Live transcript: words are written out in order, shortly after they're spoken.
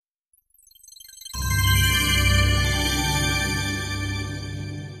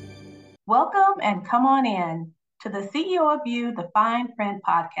Welcome and come on in to the CEO of You, the Fine Print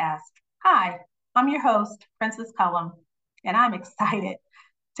podcast. Hi, I'm your host, Princess Cullum, and I'm excited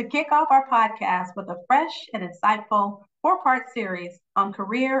to kick off our podcast with a fresh and insightful four-part series on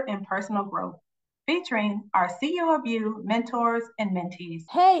career and personal growth, featuring our CEO of You mentors and mentees.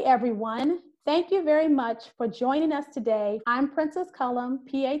 Hey, everyone. Thank you very much for joining us today. I'm Princess Cullum,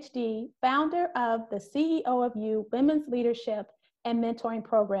 PhD, founder of the CEO of You Women's Leadership and Mentoring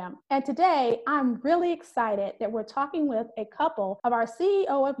Program. And today, I'm really excited that we're talking with a couple of our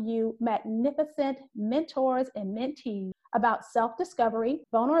CEO of You magnificent mentors and mentees about self-discovery,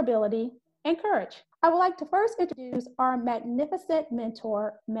 vulnerability, and courage. I would like to first introduce our magnificent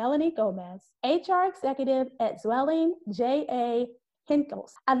mentor, Melanie Gomez, HR executive at ZWILLING J.A.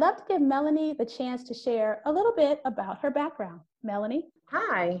 Henckels. I'd love to give Melanie the chance to share a little bit about her background. Melanie?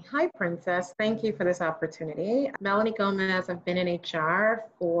 Hi, Princess. Thank you for this opportunity. Melanie Gomez, I've been in HR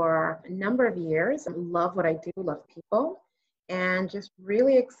for a number of years. I love what I do, love people, and just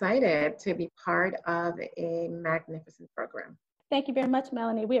really excited to be part of a magnificent program. Thank you very much,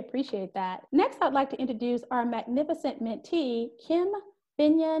 Melanie. We appreciate that. Next, I'd like to introduce our magnificent mentee,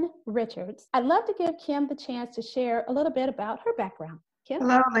 Binion Richards. I'd love to give Kim the chance to share a little bit about her background. Kim?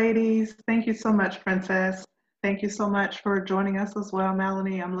 Hello, ladies. Thank you so much, Princess. Thank you so much for joining us as well,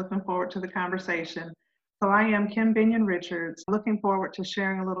 Melanie. I'm looking forward to the conversation. So I am Binion Richards. Looking forward to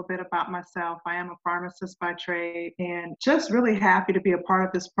sharing a little bit about myself. I am a pharmacist by trade and just really happy to be a part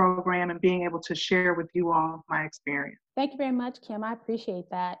of this program and being able to share with you all my experience. Thank you very much, Kim. I appreciate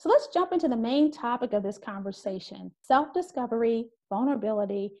that. So let's jump into the main topic of this conversation, self-discovery,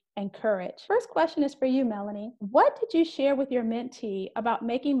 vulnerability, and courage. First question is for you, Melanie. What did you share with your mentee about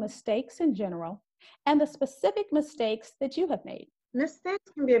making mistakes in general and the specific mistakes that you have made?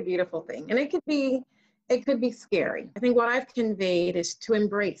 Mistakes can be a beautiful thing, and it could be scary. I think what I've conveyed is to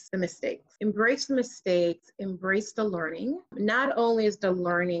embrace the mistakes. Embrace the mistakes, embrace the learning. Not only is the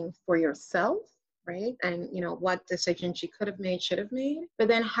learning for yourself, right? And what decisions you could have made, should have made, but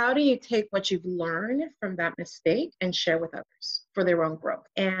then how do you take what you've learned from that mistake and share with others for their own growth?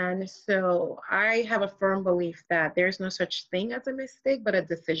 And so I have a firm belief that there's no such thing as a mistake, but a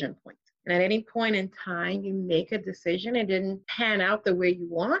decision point. And at any point in time, you make a decision, it didn't pan out the way you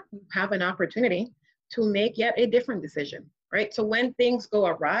want, you have an opportunity to make yet a different decision, right? So when things go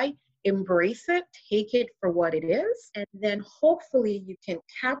awry, embrace it, take it for what it is, and then hopefully you can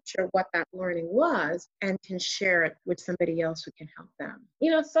capture what that learning was and can share it with somebody else who can help them.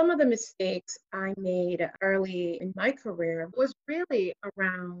 Some of the mistakes I made early in my career was really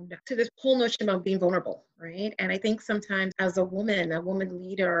around to this whole notion of being vulnerable, right? And I think sometimes as a woman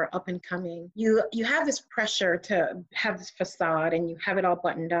leader up and coming, you have this pressure to have this facade and you have it all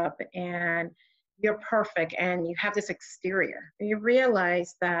buttoned up and you're perfect and you have this exterior. And you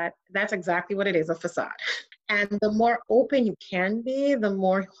realize that that's exactly what it is, a facade. And the more open you can be, the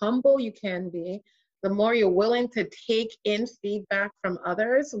more humble you can be, the more you're willing to take in feedback from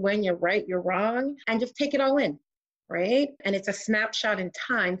others when you're right, you're wrong, and just take it all in, right? And it's a snapshot in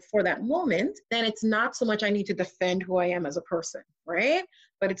time for that moment. Then it's not so much I need to defend who I am as a person, right?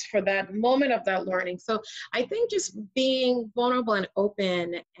 But it's for that moment of that learning. So I think just being vulnerable and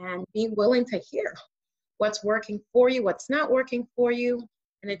open and being willing to hear what's working for you, what's not working for you,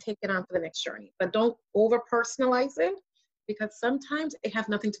 and then take it on to the next journey. But don't over personalize it because sometimes it has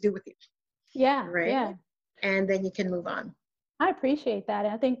nothing to do with you. Yeah, right? Yeah. And then you can move on. I appreciate that.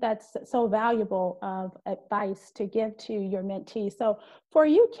 And I think that's so valuable of advice to give to your mentee. So for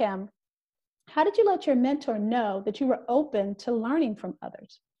you, Kim, how did you let your mentor know that you were open to learning from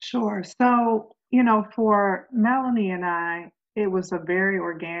others? Sure. So, for Melanie and I, it was a very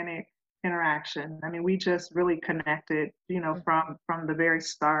organic interaction. I mean, we just really connected, from the very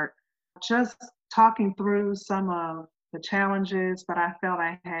start, just talking through some of the challenges that I felt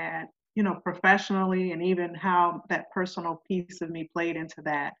I had, professionally, and even how that personal piece of me played into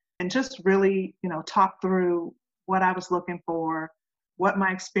that. And just really, talk through what I was looking for, what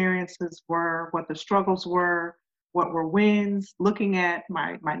my experiences were, what the struggles were, what were wins, looking at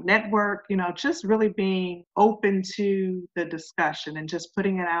my network, just really being open to the discussion and just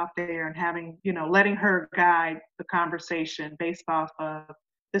putting it out there and having, letting her guide the conversation based off of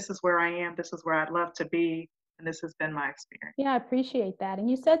this is where I am, this is where I'd love to be, and this has been my experience. Yeah, I appreciate that.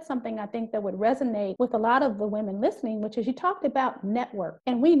 And you said something I think that would resonate with a lot of the women listening, which is you talked about network.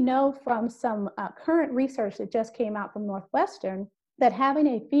 And we know from some current research that just came out from Northwestern that having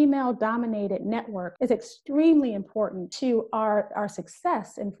a female-dominated network is extremely important to our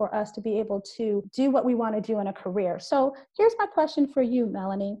success and for us to be able to do what we want to do in a career. So here's my question for you,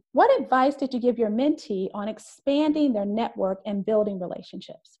 Melanie. What advice did you give your mentee on expanding their network and building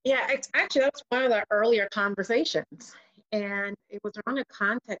relationships? Yeah, actually, that's one of the earlier conversations. And it was around the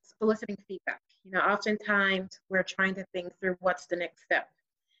context soliciting feedback. Oftentimes we're trying to think through what's the next step.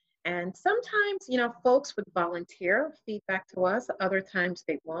 And sometimes, folks would volunteer feedback to us, other times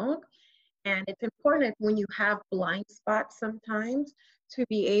they won't. And it's important when you have blind spots sometimes to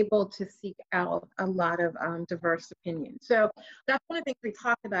be able to seek out a lot of diverse opinions. So that's one of the things we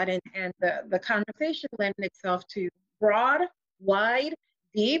talked about, and the conversation lent itself to broad, wide,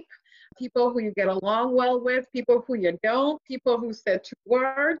 deep, people who you get along well with, people who you don't, people who said 2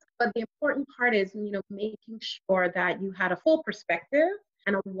 words. But the important part is, making sure that you had a full perspective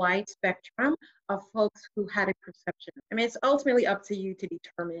and a wide spectrum of folks who had a perception. I mean, it's ultimately up to you to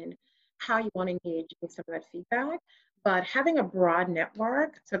determine how you want to engage in some of that feedback, but having a broad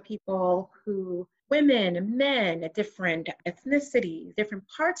network to people who, women, men, different ethnicities, different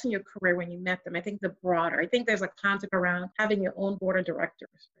parts in your career when you met them, I think I think there's a concept around having your own board of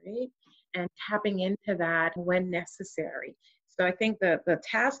directors, right? And tapping into that when necessary. So I think the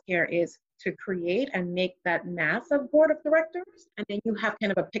task here is to create and make that massive board of directors, and then you have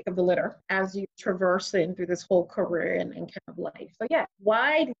kind of a pick of the litter as you traverse in through this whole career and kind of life. So yeah,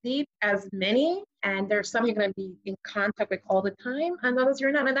 wide, deep, as many, and there's some you're going to be in contact with all the time, and others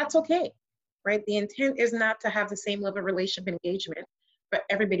you're not, and that's okay, right? The intent is not to have the same level of relationship engagement for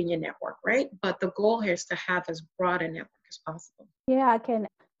everybody in your network, right? But the goal here is to have as broad a network as possible. Yeah, I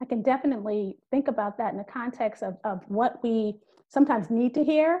can definitely think about that in the context of what we sometimes need to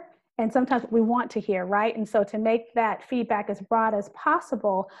hear and sometimes we want to hear, right? And so to make that feedback as broad as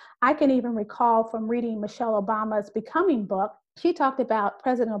possible, I can even recall from reading Michelle Obama's Becoming book, she talked about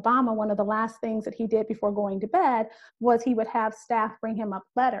President Obama, one of the last things that he did before going to bed was he would have staff bring him up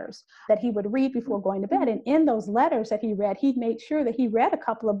letters that he would read before going to bed. And in those letters that he read, he made sure that he read a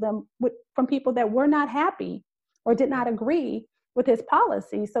couple of them from people that were not happy or did not agree with his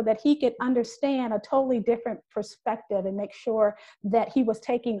policy so that he could understand a totally different perspective and make sure that he was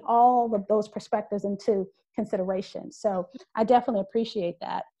taking all of those perspectives into consideration. So I definitely appreciate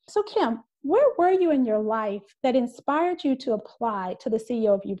that. So Kim, where were you in your life that inspired you to apply to the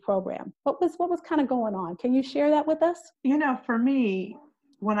CEO of You program? What was kind of going on? Can you share that with us? For me,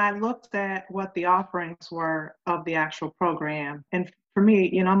 when I looked at what the offerings were of the actual program, and for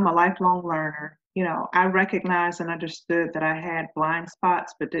me, I'm a lifelong learner. I recognized and understood that I had blind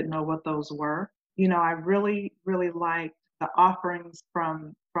spots, but didn't know what those were. I really, really liked the offerings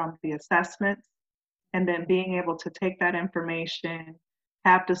from the assessments, and then being able to take that information,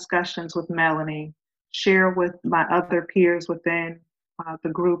 have discussions with Melanie, share with my other peers within the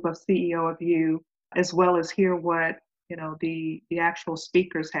group of CEO of You, as well as hear what the actual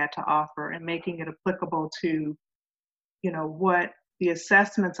speakers had to offer, and making it applicable to what the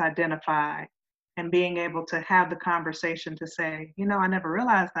assessments identified, and being able to have the conversation to say, I never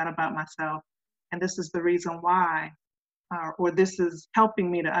realized that about myself, and this is the reason why, or this is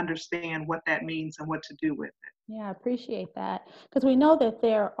helping me to understand what that means and what to do with it. Yeah, I appreciate that, because we know that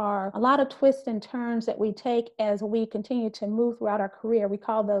there are a lot of twists and turns that we take as we continue to move throughout our career. We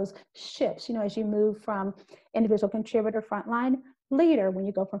call those shifts, as you move from individual contributor, frontline leader, when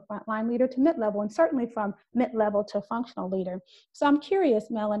you go from frontline leader to mid-level, and certainly from mid-level to functional leader. So I'm curious,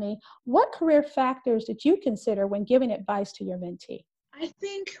 Melanie, what career factors did you consider when giving advice to your mentee? I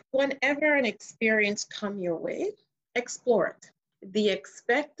think whenever an experience come your way, explore it. The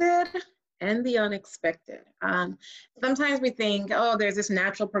expected and the unexpected. Sometimes we think, oh, there's this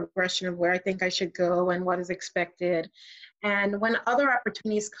natural progression of where I think I should go and what is expected. And when other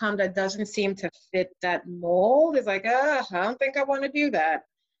opportunities come that doesn't seem to fit that mold, it's like, I don't think I want to do that.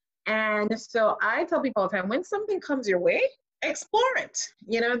 And so I tell people all the time, when something comes your way, explore it.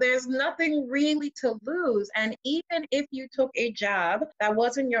 There's nothing really to lose. And even if you took a job that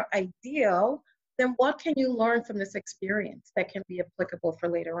wasn't your ideal, then what can you learn from this experience that can be applicable for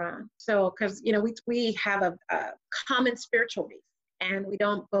later on? So, because, we have a common spiritual belief, and we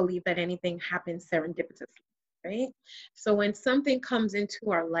don't believe that anything happens serendipitously, right? So when something comes into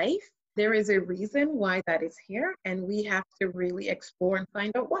our life, there is a reason why that is here, and we have to really explore and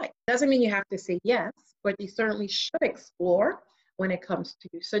find out why. Doesn't mean you have to say yes, but you certainly should explore when it comes to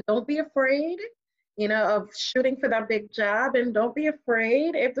you. So don't be afraid, of shooting for that big job, and don't be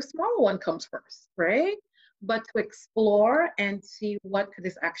afraid if the smaller one comes first, right? But to explore and see what could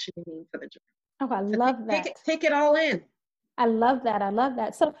this actually mean for the job. Oh, I love that. Take it all in. I love that. I love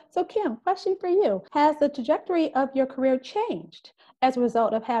that. So Kim, question for you. Has the trajectory of your career changed as a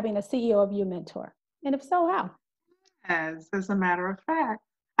result of having a CEO of You mentor? And if so, how? As a matter of fact,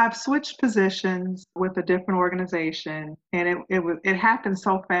 I've switched positions with a different organization, and it happened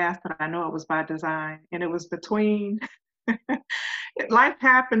so fast that I know it was by design. And it was between life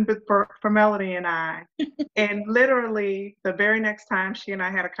happened for Melanie and I. And literally the very next time she and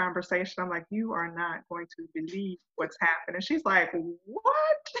I had a conversation, I'm like, you are not going to believe what's happened. And she's like,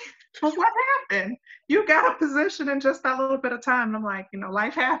 what? What happened? You got a position in just that little bit of time. And I'm like,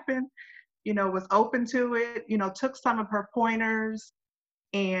 life happened, was open to it, took some of her pointers.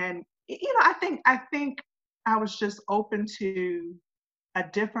 And, I think I was just open to a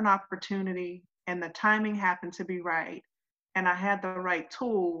different opportunity, and the timing happened to be right. And I had the right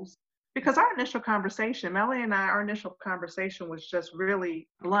tools, because our initial conversation, Melanie and I, our initial conversation was just really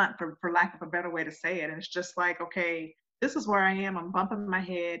blunt, for lack of a better way to say it. And it's just like, okay, this is where I am. I'm bumping my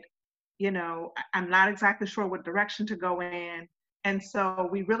head. I'm not exactly sure what direction to go in. And so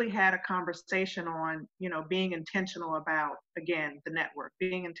we really had a conversation on, being intentional about, again, the network,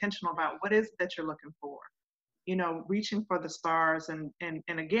 being intentional about what is it that you're looking for, reaching for the stars. And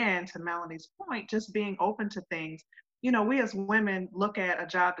again, to Melanie's point, just being open to things. We as women look at a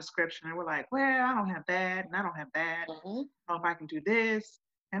job description and we're like, well, I don't have that, and I don't have that. I don't know if I can do this.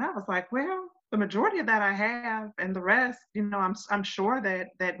 And I was like, well, the majority of that I have, and the rest, I'm sure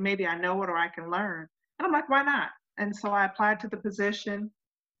that maybe I know it or I can learn. And I'm like, why not? And so I applied to the position,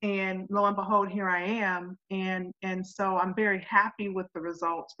 and lo and behold, here I am. And so I'm very happy with the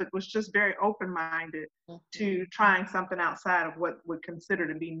results, but was just very open-minded to trying something outside of what would consider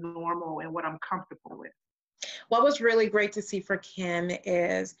to be normal and what I'm comfortable with. What was really great to see for Kim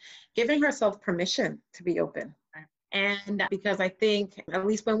is giving herself permission to be open. And because I think, at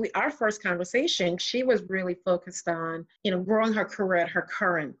least when our first conversation, she was really focused on, growing her career at her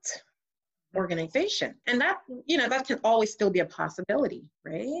current organization. And that can always still be a possibility,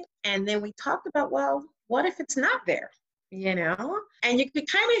 right? And then we talked about, well, what if it's not there? And you could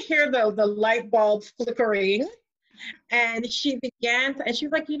kind of hear the light bulb flickering. And she and she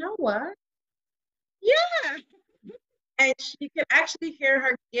was like, you know what? Yeah. And she could actually hear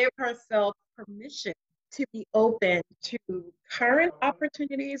her give herself permission to be open to current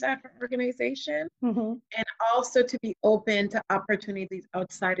opportunities at her organization, and also to be open to opportunities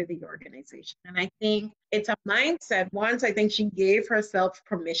outside of the organization. And I think it's a mindset. Once I think she gave herself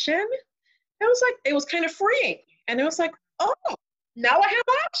permission, it was kind of freeing. And it was like, oh, now I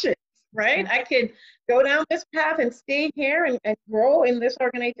have options, right? I could go down this path and stay here and grow in this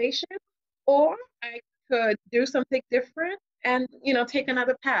organization, or I could do something different and take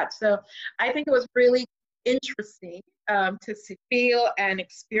another path. So I think it was really interesting to feel and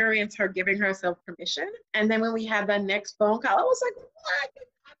experience her giving herself permission. And then when we had that next phone call, I was like, what?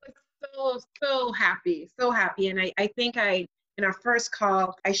 I was so happy. And I think in our first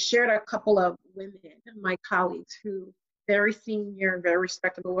call, I shared a couple of women, my colleagues, who very senior, very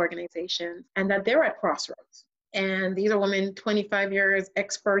respectable organizations, and that they're at crossroads. And these are women, 25 years,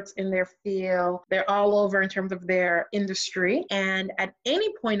 experts in their field. They're all over in terms of their industry. And at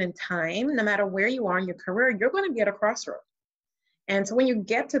any point in time, no matter where you are in your career, you're going to be at a crossroad. And so when you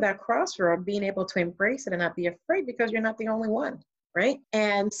get to that crossroad, being able to embrace it and not be afraid, because you're not the only one, right?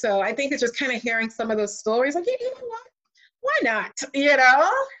 And so I think it's just kind of hearing some of those stories, like, you know what? Why not?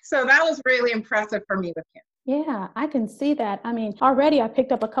 So that was really impressive for me with him. Yeah, I can see that. I mean, already I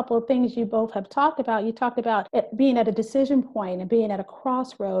picked up a couple of things you both have talked about. You talked about it being at a decision point and being at a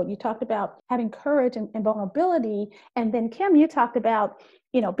crossroad. You talked about having courage and vulnerability. And then Kim, you talked about,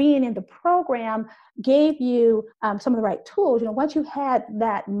 being in the program gave you some of the right tools. Once you had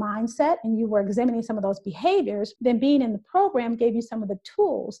that mindset and you were examining some of those behaviors, then being in the program gave you some of the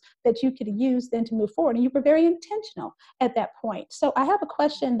tools that you could use then to move forward. And you were very intentional at that point. So I have a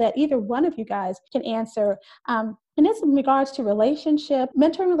question that either one of you guys can answer. And it's in regards to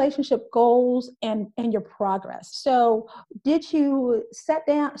mentoring relationship goals and your progress. So did you sit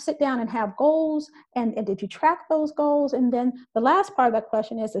down and have goals, and did you track those goals? And then the last part of that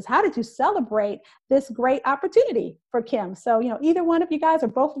question is how did you celebrate this great opportunity for Kim? So, either one of you guys or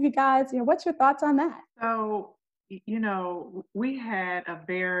both of you guys, what's your thoughts on that? So, we had a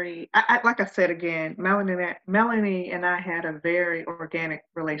very, like I said, again, Melanie and I had a very organic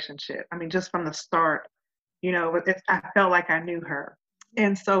relationship. I mean, just from the start. I felt like I knew her.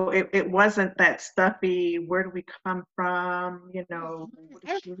 And so it wasn't that stuffy, where do we come from? It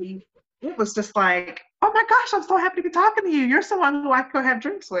was just like, oh my gosh, I'm so happy to be talking to you. You're someone who I could go have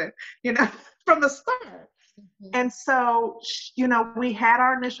drinks with, from the start. And so, we had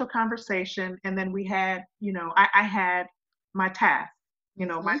our initial conversation, and then we had, I had my task,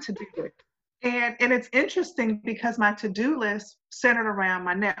 my to-do list. And it's interesting because my to-do list centered around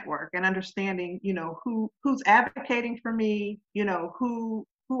my network and understanding, who's advocating for me, who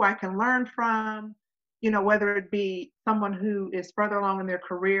I can learn from, whether it be someone who is further along in their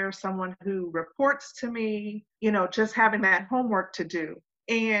career, someone who reports to me, just having that homework to do.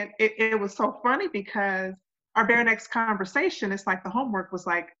 And it was so funny because our very next conversation, it's like the homework was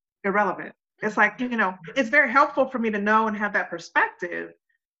like irrelevant. It's like, it's very helpful for me to know and have that perspective,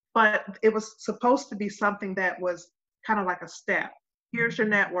 but it was supposed to be something that was kind of like a step. Here's your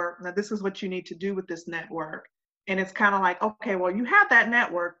network. Now, this is what you need to do with this network. And it's kind of like, okay, well, you have that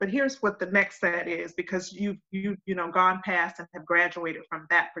network, but here's what the next set is, because you've gone past and have graduated from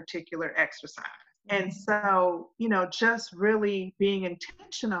that particular exercise. And so, just really being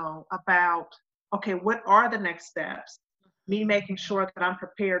intentional about, okay, what are the next steps? Me making sure that I'm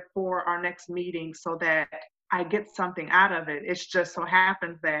prepared for our next meeting so that I get something out of it. It just so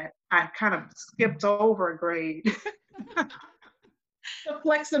happens that I kind of skipped over a grade. The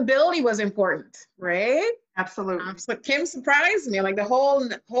flexibility was important, right? Absolutely. So Kim surprised me. Like the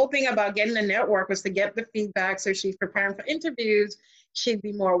whole thing about getting the network was to get the feedback, so she's preparing for interviews. She'd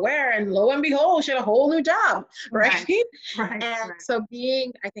be more aware, and lo and behold, she had a whole new job, right? Right. And so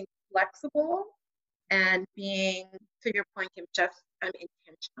being, I think, flexible and being, to your point, Kim, just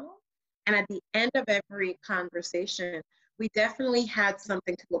intentional. And at the end of every conversation, we definitely had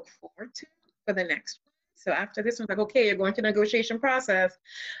something to look forward to for the next one. So after this one's like, okay, you're going to the negotiation process.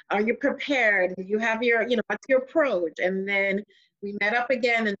 Are you prepared? You have your, what's your approach? And then we met up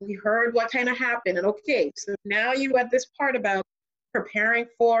again and we heard what kind of happened. And okay, so now you at this part about preparing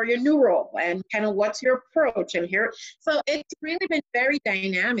for your new role and kind of what's your approach and here. So it's really been very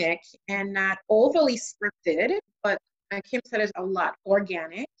dynamic and not overly scripted, but like Kim said, it's a lot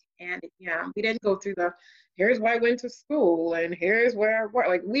organic. And yeah, we didn't go through here's why I went to school and here's where I work.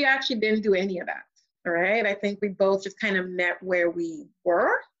 Like we actually didn't do any of that. All right. I think we both just kind of met where we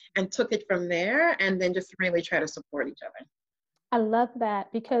were and took it from there and then just really try to support each other. I love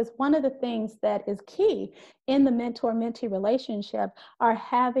that, because one of the things that is key in the mentor-mentee relationship are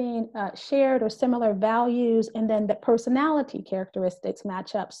having shared or similar values, and then the personality characteristics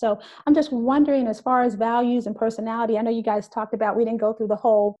match up. So I'm just wondering, as far as values and personality, I know you guys talked about, we didn't go through the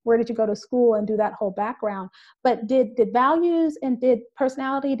whole, where did you go to school and do that whole background, but did values and did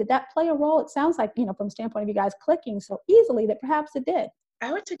personality, did that play a role? It sounds like, from the standpoint of you guys clicking so easily that perhaps it did.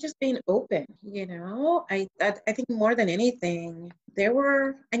 I would say just being open, I think more than anything, there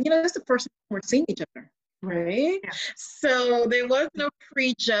were, and this is the first time we're seeing each other, right? Yeah. So there was no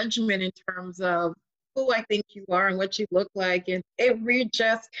prejudgment in terms of who I think you are and what you look like. And we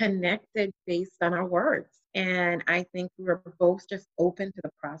just connected based on our words. And I think we were both just open to the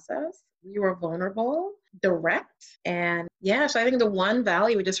process. We were vulnerable, direct. And yeah, so I think the one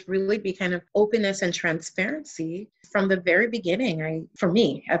value would just really be kind of openness and transparency from the very beginning. For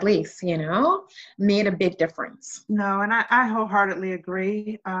me, at least, made a big difference. No, and I wholeheartedly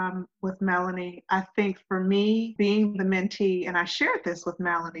agree with Melanie. I think for me, being the mentee, and I shared this with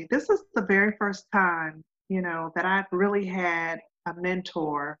Melanie, this is the very first time, that I've really had a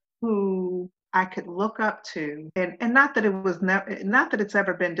mentor who I could look up to, and not that not that it's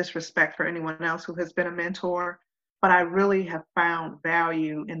ever been disrespect for anyone else who has been a mentor, but I really have found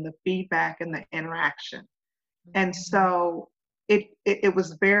value in the feedback and the interaction. And so it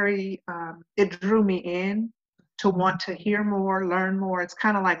was very, it drew me in to want to hear more, learn more. It's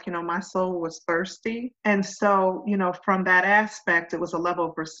kind of like, my soul was thirsty. And so, from that aspect, it was a level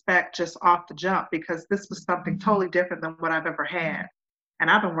of respect just off the jump, because this was something totally different than what I've ever had. And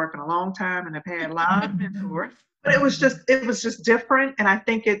I've been working a long time and I've had a lot of mentors, but it was just different. And I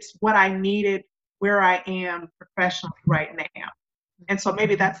think it's what I needed where I am professionally right now. And so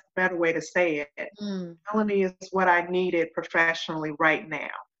maybe that's the better way to say it. Melanie is what I needed professionally right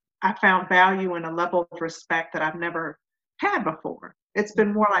now. I found value in a level of respect that I've never had before. It's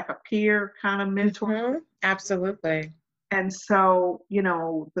been more like a peer kind of mentor. Mm-hmm. Absolutely. And so,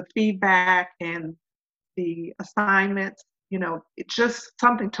 the feedback and the assignments, it's just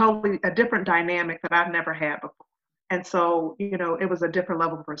something totally, a different dynamic that I've never had before. And so, it was a different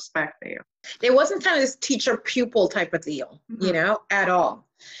level of respect there. It wasn't kind of this teacher-pupil type of deal, at all,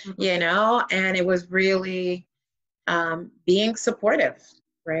 and it was really being supportive,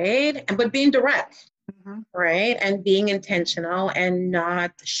 right? But being direct, right? And being intentional and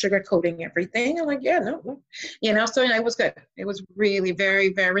not sugarcoating everything. I'm like, yeah, no, so it was good. It was really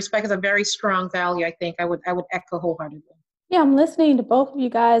very, very, respect is a very strong value. I think I would echo wholeheartedly. Yeah, I'm listening to both of you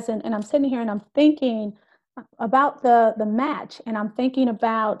guys, and I'm sitting here and I'm thinking about the match, and I'm thinking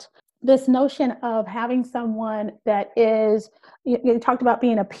about this notion of having someone that is, you talked about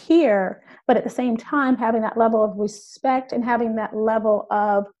being a peer, but at the same time having that level of respect and having that level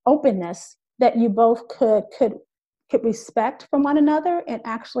of openness that you both could respect from one another. And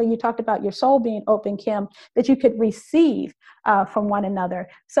actually, you talked about your soul being open, Kim, that you could receive from one another.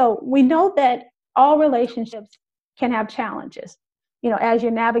 So we know that all relationships can have challenges, as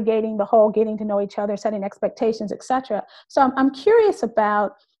you're navigating the whole getting to know each other, setting expectations, etc. So I'm curious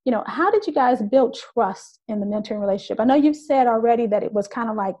about, how did you guys build trust in the mentoring relationship? I know you've said already that it was kind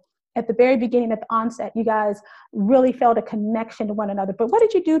of like at the very beginning, at the onset, you guys really felt a connection to one another. But what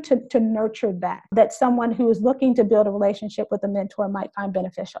did you do to nurture that someone who is looking to build a relationship with a mentor might find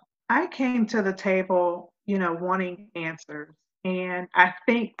beneficial? I came to the table, wanting answers. And I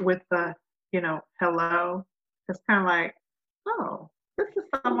think with the, hello, it's kind of like, oh, this is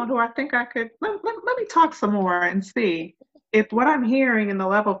someone who I think I could, let me talk some more and see if what I'm hearing in the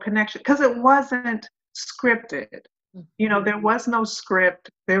level of connection, because it wasn't scripted. There was no script.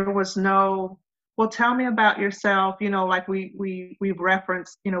 There was no, well, tell me about yourself. Like we've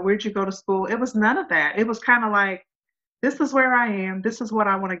referenced, where'd you go to school? It was none of that. It was kind of like, this is where I am. This is what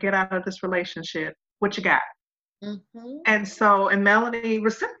I want to get out of this relationship. What you got? Mm-hmm. And Melanie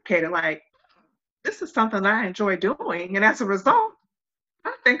reciprocated, like, this is something I enjoy doing. And as a result,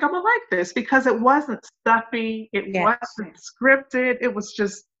 I think I'm gonna like this, because it wasn't stuffy. It wasn't scripted. It was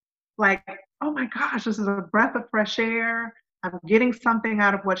just like, oh my gosh, this is a breath of fresh air. I'm getting something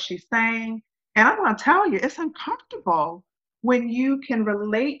out of what she's saying. And I'm gonna tell you, it's uncomfortable when you can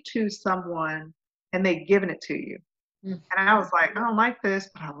relate to someone and they've given it to you. Mm-hmm. And I was like, I don't like this,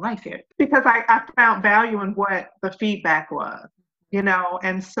 but I like it, because I found value in what the feedback was,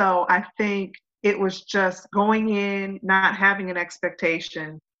 and so I think it was just going in, not having an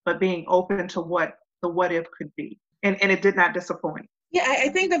expectation, but being open to what the what if could be. And it did not disappoint. Yeah, I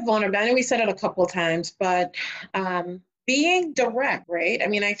think the vulnerability, I know we said it a couple of times, but being direct, right? I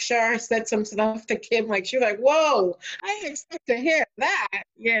mean, I'm sure I said some stuff to Kim, like, she was like, whoa, I didn't expect to hear that,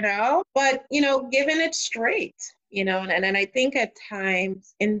 but, giving it straight. And I think at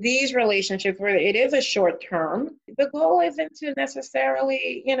times in these relationships where it is a short term, the goal isn't to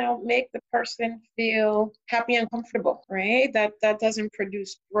necessarily, make the person feel happy and comfortable, right? That doesn't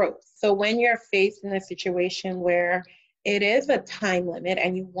produce growth. So when you're faced in a situation where it is a time limit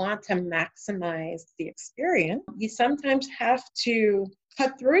and you want to maximize the experience, you sometimes have to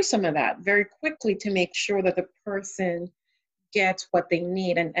cut through some of that very quickly to make sure that the person gets what they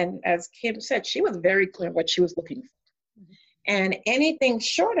need. And as Kim said, she was very clear what she was looking for. Mm-hmm. And anything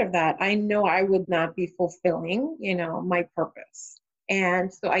short of that, I know I would not be fulfilling, my purpose.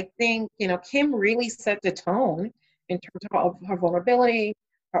 And so I think, Kim really set the tone in terms of her vulnerability,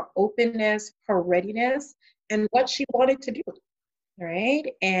 her openness, her readiness, and what she wanted to do. Right.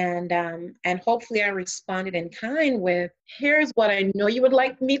 And hopefully I responded in kind with, here's what I know you would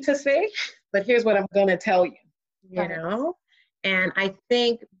like me to say, but here's what I'm going to tell you, And I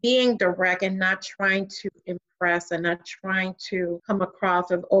think being direct and not trying to impress and not trying to come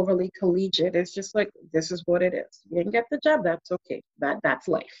across as overly collegiate, it's just like, this is what it is. You didn't get the job, that's okay. That's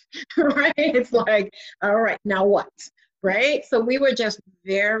life, right? It's like, all right, now what, right? So we were just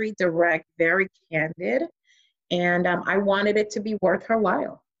very direct, very candid. And I wanted it to be worth her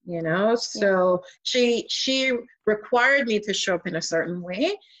while, So she required me to show up in a certain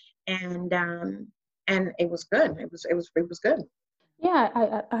way, and it was good. It was good.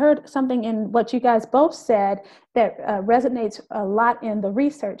 Yeah, I heard something in what you guys both said that resonates a lot in the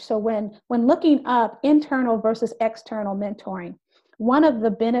research. So when looking up internal versus external mentoring, one of the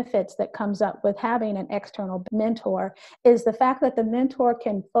benefits that comes up with having an external mentor is the fact that the mentor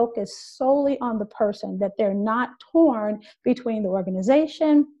can focus solely on the person, that they're not torn between the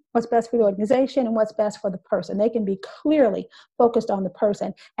organization, what's best for the organization, and what's best for the person. They can be clearly focused on the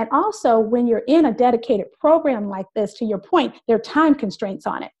person. And also, when you're in a dedicated program like this, to your point, there are time constraints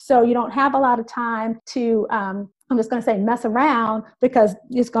on it. So you don't have a lot of time to, I'm just going to say, mess around, because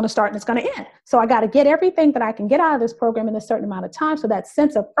it's going to start and it's going to end. So I got to get everything that I can get out of this program in a certain amount of time. So that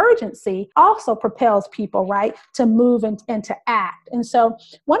sense of urgency also propels people, right, to move and to act. And so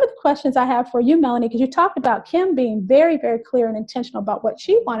one of the questions I have for you, Melanie, because you talked about Kim being very, very clear and intentional about what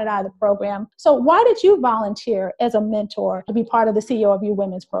she wanted out of the program. So why did you volunteer as a mentor to be part of the CEO of You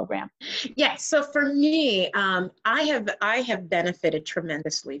Women's program? Yes. So for me, I have benefited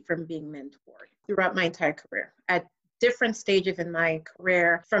tremendously from being mentored throughout my entire career at different stages in my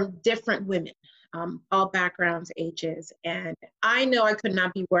career from different women, all backgrounds, ages. And I know I could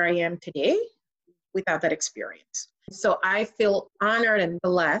not be where I am today without that experience. So I feel honored and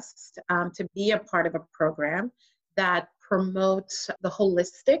blessed to be a part of a program that promotes the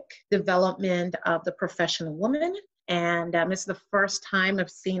holistic development of the professional woman. And it's the first time I've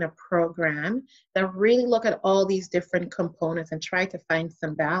seen a program that really look at all these different components and try to find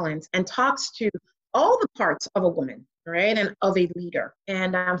some balance and talks to all the parts of a woman, right? And of a leader.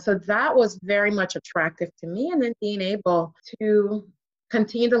 And so that was very much attractive to me. And then being able to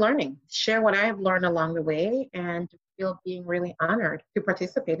continue the learning, share what I have learned along the way, and feel being really honored to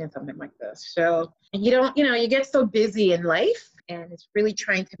participate in something like this. So you get so busy in life, and it's really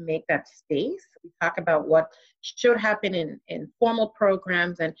trying to make that space. We talk about what should happen in formal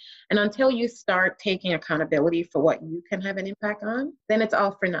programs, and until you start taking accountability for what you can have an impact on, then it's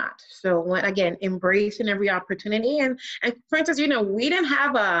all for naught. So when, again, embracing every opportunity, and for instance, we didn't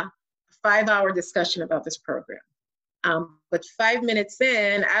have a 5-hour discussion about this program. But 5 minutes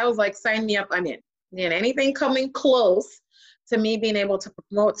in, I was like, sign me up, I'm in. And anything coming close to me being able to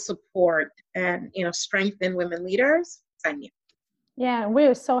promote, support, and strengthen women leaders, sign me up. Yeah, and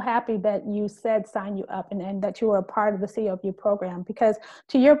we're so happy that you said sign you up and that you were a part of the CEO of You program, because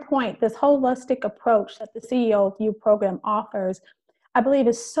to your point, this holistic approach that the CEO of You program offers, I believe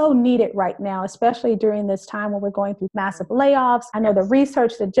is so needed right now, especially during this time when we're going through massive layoffs. I know the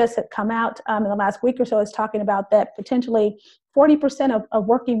research that just had come out in the last week or so is talking about that potentially 40% of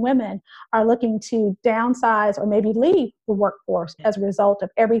working women are looking to downsize or maybe leave the workforce as a result of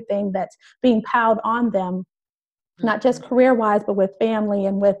everything that's being piled on them, not just career-wise, but with family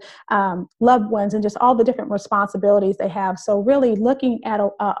and with loved ones and just all the different responsibilities they have. So really looking at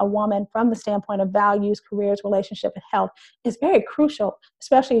a woman from the standpoint of values, careers, relationship, and health is very crucial,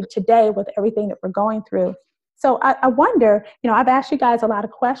 especially today with everything that we're going through. So I wonder, I've asked you guys a lot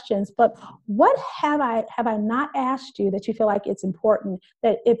of questions, but what have I not asked you that you feel like it's important,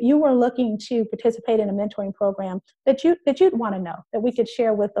 that if you were looking to participate in a mentoring program that you'd want to know, that we could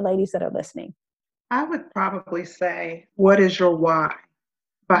share with the ladies that are listening? I would probably say, what is your why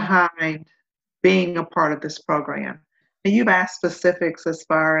behind being a part of this program? And you've asked specifics as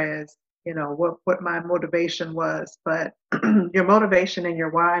far as, what my motivation was, but your motivation and your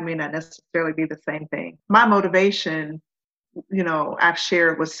why may not necessarily be the same thing. My motivation, I've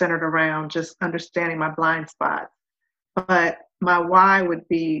shared was centered around just understanding my blind spots. But my why would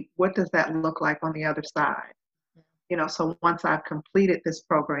be, what does that look like on the other side? So once I've completed this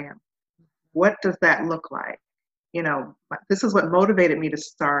program, what does that look like? This is what motivated me to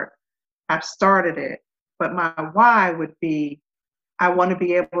start. I've started it, but my why would be, I want to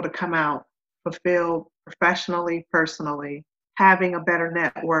be able to come out fulfilled professionally, personally, having a better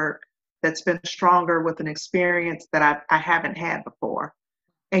network that's been stronger with an experience that I haven't had before.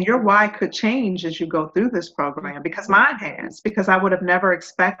 And your why could change as you go through this program, because mine has, because I would have never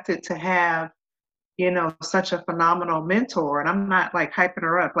expected to have such a phenomenal mentor. And I'm not like hyping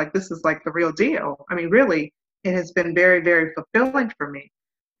her up, like this is like the real deal. I mean, really, it has been very, very fulfilling for me.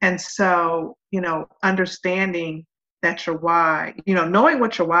 And so, understanding that your why, knowing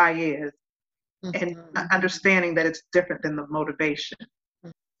what your why is, and understanding that it's different than the motivation.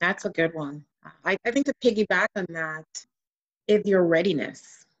 That's a good one. I think to piggyback on that is your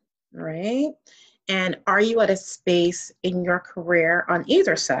readiness, right? And are you at a space in your career on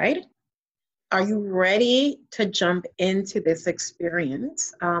either side? Are you ready to jump into this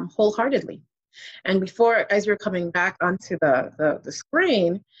experience wholeheartedly? And before, as you're coming back onto the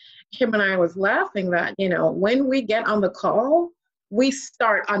screen, Kim and I was laughing that, when we get on the call, we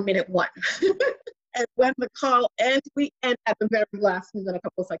start on minute 1. And when the call ends, we end at the very last minute, a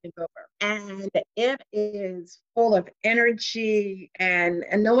couple seconds over. And it is full of energy and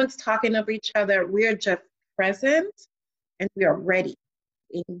no one's talking over each other. We're just present and we are ready,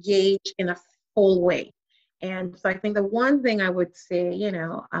 engaged in a full way. And so I think the one thing I would say,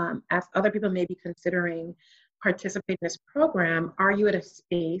 as other people may be considering participating in this program, are you at a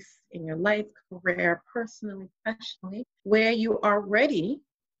space in your life, career, personally, professionally, where you are ready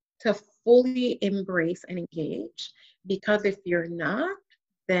to fully embrace and engage? Because if you're not,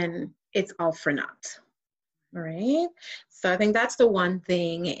 then it's all for naught. All right. So I think that's the one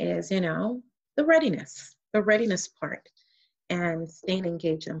thing is, the readiness part and staying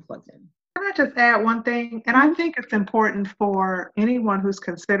engaged and plugged in. Can I just add one thing? And I think it's important for anyone who's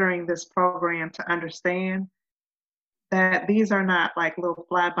considering this program to understand that these are not like little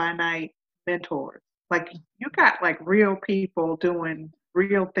fly-by-night mentors. Like you got like real people doing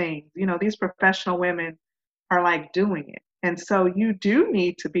real things. These professional women are like doing it. And so you do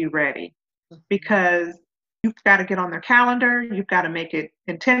need to be ready, because you've got to get on their calendar. You've got to make it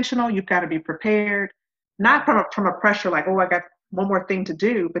intentional. You've got to be prepared, not from a pressure like, oh, I got one more thing to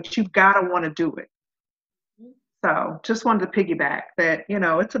do, but you've got to want to do it. So just wanted to piggyback that,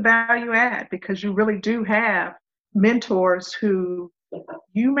 it's a value add, because you really do have mentors who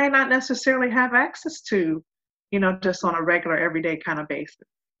you may not necessarily have access to, just on a regular, everyday kind of basis.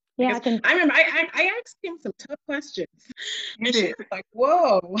 Yeah, I remember I asked him some tough questions. And she was like,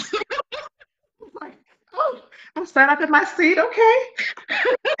 whoa. like, oh, I'm sat up in my seat, okay.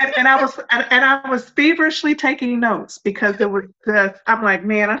 and I was feverishly taking notes because it was just, I'm like,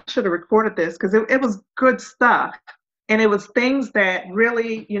 man, I should have recorded this because it was good stuff. And it was things that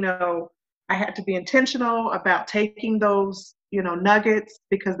really, I had to be intentional about taking those, nuggets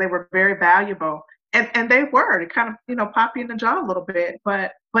because they were very valuable. And they were, it kind of, pop you in the jaw a little bit,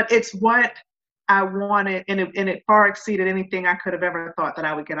 but it's what I wanted, and it far exceeded anything I could have ever thought that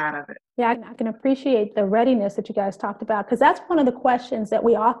I would get out of it. Yeah, I can appreciate the readiness that you guys talked about, because that's one of the questions that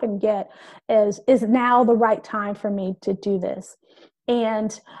we often get is now the right time for me to do this?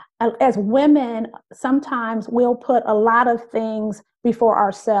 And as women, sometimes we'll put a lot of things before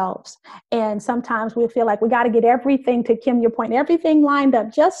ourselves. And sometimes we feel like we got to get everything, to Kim, your point, everything lined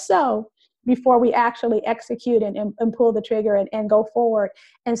up just so before we actually execute and pull the trigger and go forward.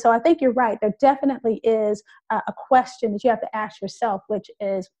 And so I think you're right. There definitely is a question that you have to ask yourself, which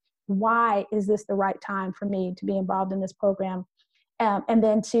is, why is this the right time for me to be involved in this program? And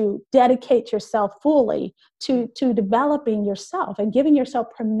then to dedicate yourself fully to developing yourself and giving yourself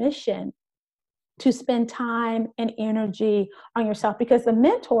permission to spend time and energy on yourself. Because the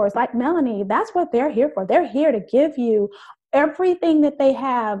mentors like Melanie, that's what they're here for. They're here to give you everything that they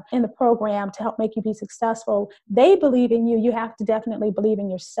have in the program to help make you be successful. They believe in you. You have to definitely believe in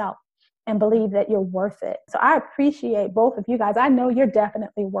yourself and believe that you're worth it. So I appreciate both of you guys. I know you're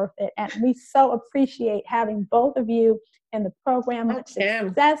definitely worth it. And we so appreciate having both of you in the program. Much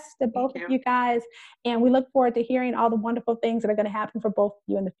success to both of you guys. And we look forward to hearing all the wonderful things that are going to happen for both of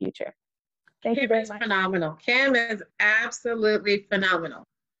you in the future. Thank you very much. Phenomenal. Kim is absolutely phenomenal.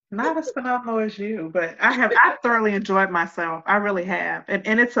 Not as phenomenal as you, but I thoroughly enjoyed myself. I really have.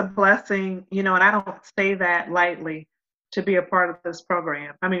 And it's a blessing, and I don't say that lightly, to be a part of this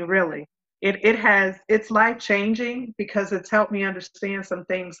program. I mean, really, it's life-changing because it's helped me understand some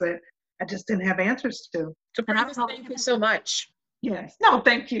things that I just didn't have answers to. So thank you so much. Yes. No,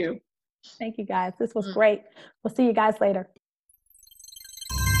 thank you. Thank you, guys. This was great. We'll see you guys later.